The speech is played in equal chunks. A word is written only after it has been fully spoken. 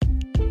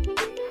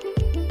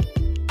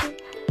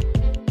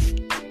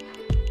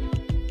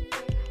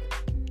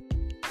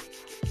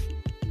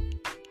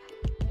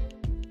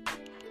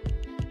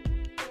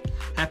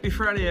Happy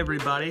Friday,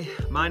 everybody.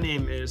 My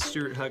name is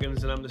Stuart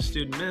Huggins, and I'm the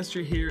student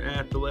minister here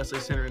at the Wesley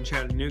Center in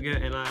Chattanooga,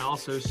 and I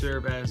also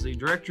serve as the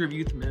Director of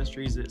Youth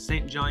Ministries at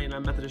St. John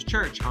United Methodist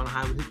Church on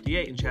Highway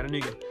 58 in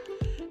Chattanooga.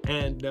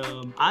 And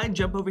I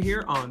jump over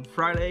here on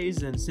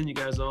Fridays and send you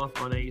guys off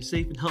on a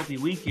safe and healthy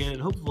weekend,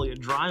 and hopefully a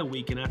dry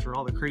weekend after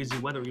all the crazy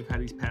weather we've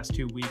had these past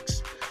 2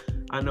 weeks.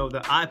 I know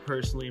that I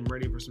personally am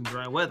ready for some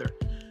dry weather.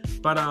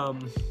 But,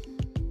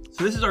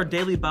 so this is our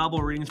daily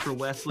Bible readings for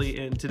Wesley,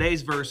 and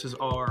today's verses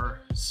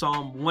are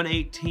Psalm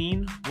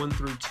 118, 1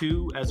 through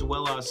 2, as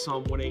well as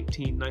Psalm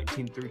 118,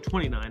 19 through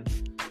 29.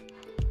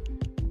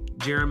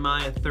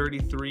 Jeremiah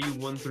 33,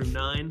 1 through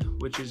 9,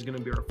 which is going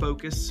to be our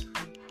focus,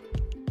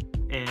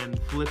 and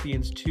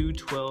Philippians 2,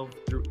 12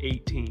 through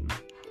 18.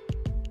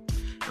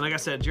 And like I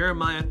said,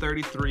 Jeremiah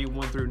 33,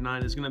 1 through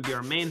 9 is going to be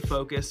our main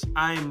focus.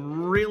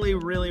 I'm really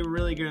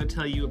going to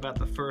tell you about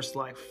the first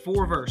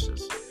 4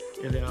 verses.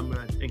 And then I'm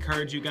going to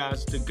encourage you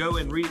guys to go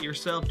and read it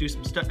yourself, do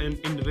some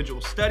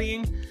individual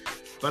studying.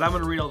 But I'm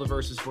going to read all the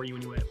verses for you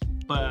anyway.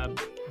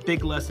 But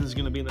big lesson is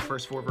going to be in the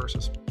first 4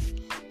 verses.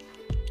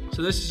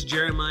 So this is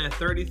Jeremiah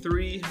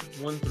 33,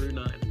 1 through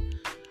 9.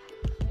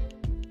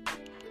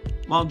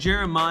 While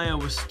Jeremiah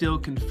was still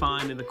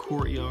confined in the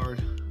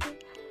courtyard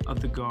of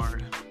the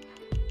guard,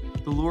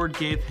 the Lord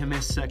gave him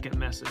his second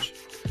message.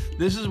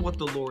 This is what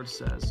the Lord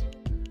says.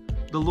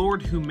 The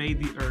Lord who made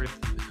the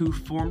earth, who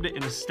formed it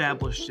and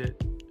established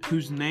it,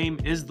 whose name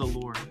is the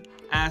Lord,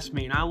 ask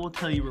me, and I will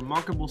tell you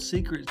remarkable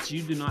secrets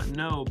you do not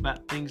know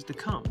about things to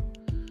come.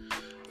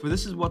 For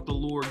this is what the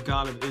Lord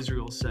God of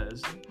Israel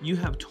says. You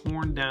have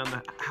torn down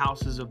the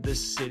houses of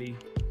this city,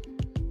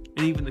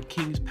 and even the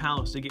king's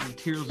palace, to get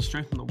materials to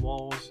strengthen the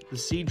walls, the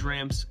siege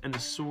ramps, and the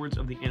swords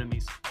of the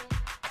enemies.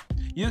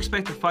 You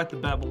expect to fight the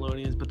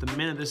Babylonians, but the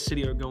men of this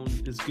city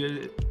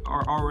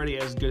are already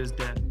as good as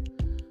dead.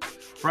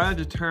 For I have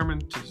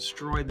determined to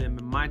destroy them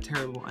in my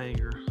terrible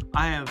anger.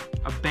 I have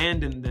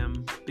abandoned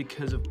them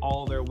because of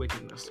all their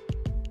wickedness.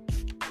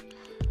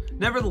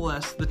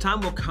 Nevertheless, the time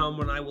will come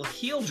when I will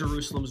heal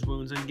Jerusalem's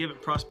wounds and give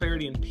it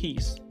prosperity and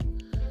peace.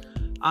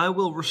 I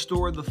will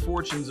restore the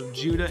fortunes of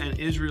Judah and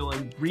Israel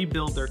and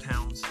rebuild their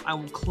towns. I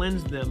will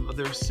cleanse them of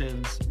their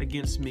sins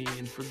against me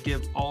and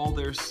forgive all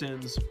their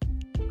sins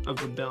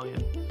of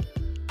rebellion.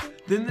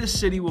 Then this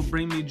city will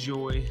bring me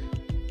joy,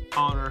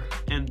 honor,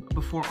 and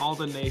before all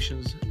the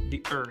nations,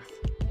 the earth.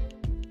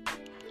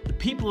 The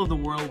people of the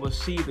world will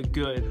see the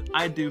good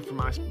I do for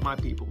my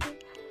people,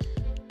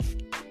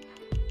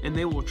 and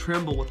they will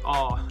tremble with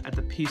awe at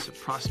the peace of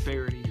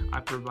prosperity I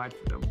provide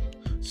for them.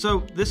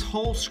 So this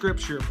whole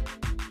scripture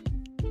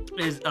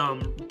is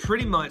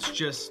pretty much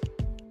just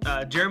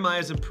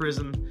Jeremiah's in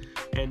prison,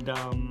 and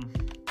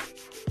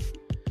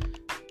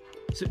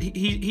so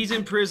he's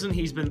in prison.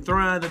 He's been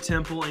thrown out of the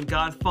temple, and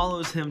God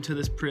follows him to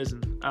this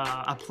prison,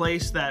 a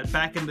place that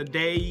back in the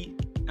day,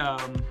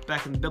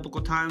 back in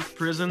biblical times,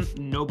 prison,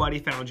 nobody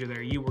found you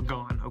there. You were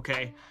gone,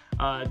 okay?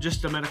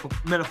 Just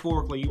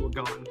metaphorically, you were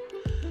gone.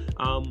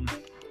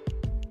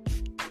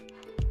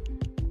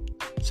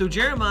 So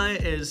Jeremiah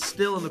is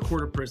still in the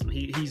court of prison.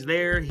 He's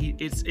there.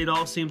 It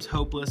all seems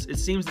hopeless. It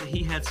seems that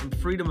he had some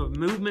freedom of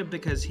movement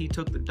because he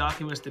took the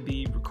documents to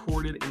be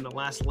recorded in the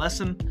last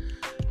lesson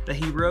that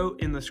he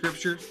wrote in the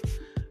scriptures.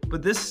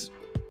 But this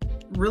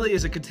really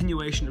is a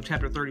continuation of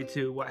chapter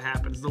 32, what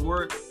happens. The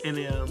word in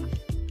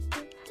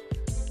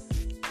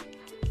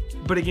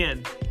but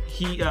again,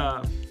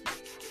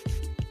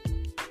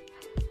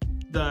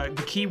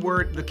 the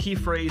key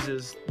phrase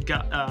is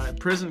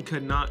prison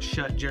could not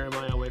shut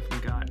Jeremiah away from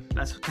God.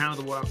 That's kind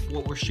of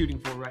what we're shooting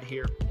for right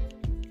here.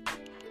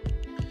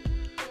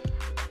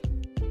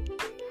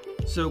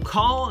 So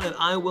call and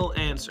I will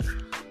answer.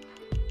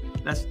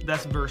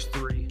 That's verse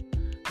 3.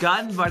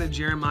 God invited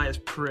Jeremiah's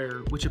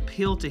prayer, which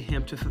appealed to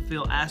him to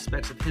fulfill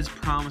aspects of his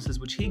promises,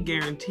 which he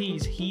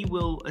guarantees he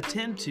will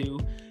attend to.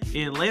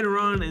 And later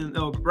on,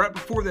 right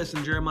before this,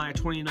 in Jeremiah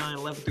 29,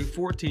 11 through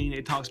 14,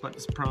 it talks about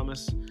this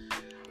promise.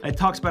 It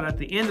talks about it at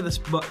the end of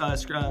this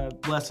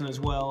lesson as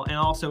well, and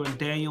also in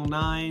Daniel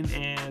 9,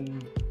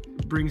 and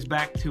brings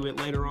back to it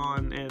later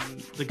on in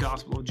the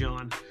Gospel of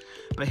John.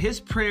 But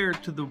his answer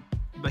to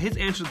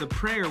the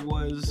prayer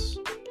was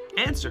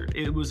answered.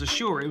 It was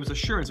assured. It was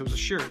assurance. It was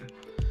assured.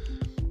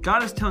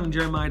 God is telling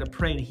Jeremiah to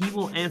pray, and he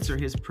will answer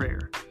his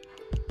prayer.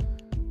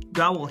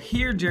 God will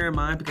hear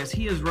Jeremiah because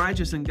he is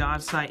righteous in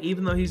God's sight.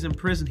 Even though he's in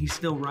prison, he's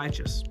still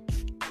righteous.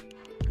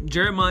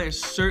 Jeremiah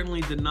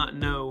certainly did not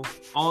know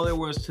all there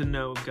was to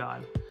know of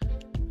God.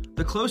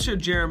 The closer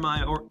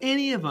Jeremiah or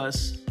any of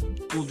us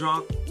will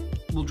draw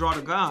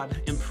to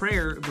God in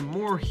prayer, the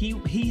more he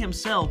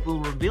himself will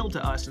reveal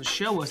to us and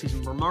show us these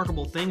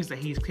remarkable things that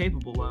he's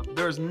capable of.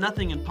 There is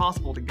nothing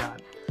impossible to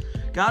God.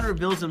 God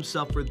reveals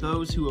himself for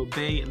those who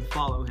obey and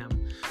follow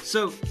him.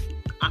 So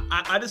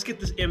I just get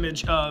this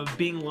image of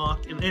being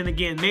locked, and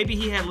again, maybe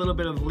he had a little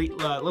bit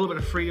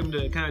of freedom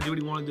to kind of do what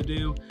he wanted to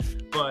do,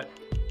 but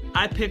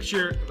I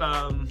picture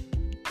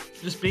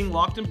just being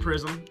locked in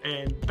prison,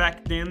 and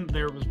back then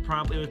it was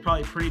probably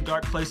pretty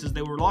dark places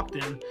they were locked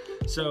in,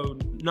 so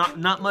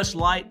not much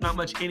light, not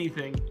much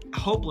anything,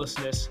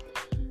 hopelessness.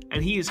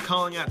 and he is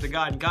calling out to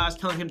God, and God's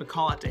telling him to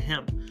call out to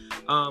him.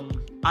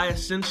 I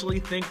essentially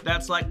think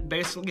that's like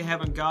basically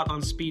having God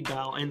on speed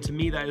dial, and to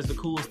me that is the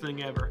coolest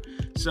thing ever.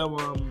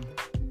 So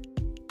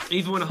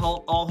even when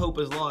all hope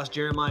is lost,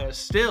 Jeremiah is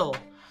still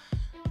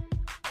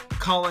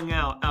calling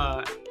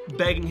out,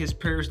 begging his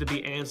prayers to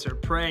be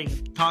answered, praying,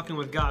 talking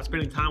with God,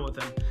 spending time with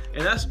him.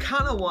 And that's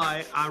kind of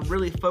why I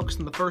really focused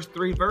on the first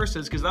 3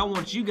 verses, because I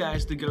want you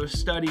guys to go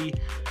study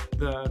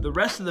the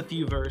rest of the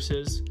few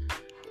verses,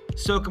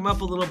 soak them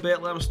up a little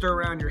bit, let them stir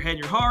around your head,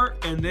 your heart,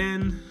 and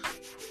then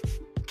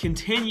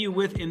continue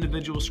with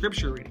individual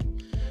scripture reading.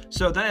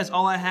 So that is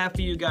all I have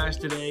for you guys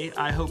today.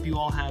 I hope you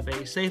all have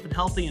a safe and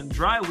healthy and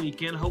dry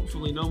weekend.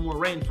 Hopefully no more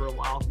rain for a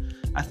while.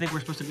 I think we're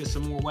supposed to get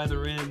some more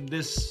weather in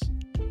this,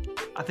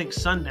 I think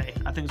Sunday.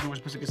 I think we're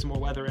supposed to get some more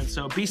weather in.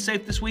 So be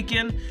safe this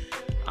weekend.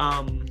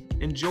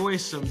 Enjoy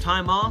some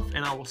time off,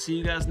 and I will see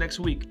you guys next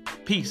week.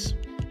 Peace.